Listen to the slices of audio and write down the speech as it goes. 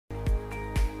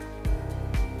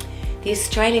The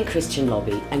Australian Christian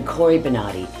Lobby and Cory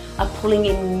Bernardi are pulling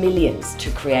in millions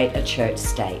to create a church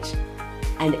state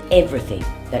and everything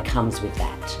that comes with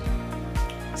that.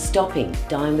 Stopping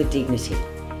dying with dignity,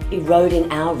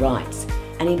 eroding our rights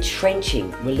and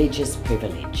entrenching religious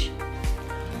privilege.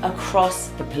 Across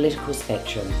the political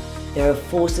spectrum, there are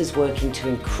forces working to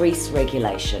increase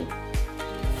regulation,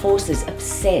 forces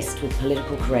obsessed with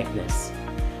political correctness,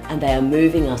 and they are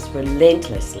moving us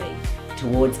relentlessly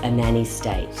towards a nanny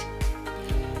state.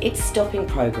 It's stopping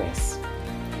progress,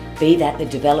 be that the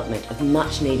development of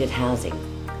much needed housing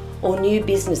or new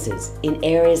businesses in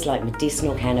areas like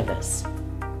medicinal cannabis.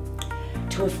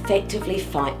 To effectively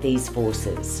fight these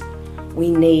forces,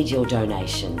 we need your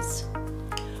donations.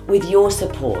 With your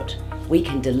support, we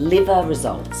can deliver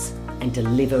results and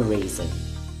deliver reason.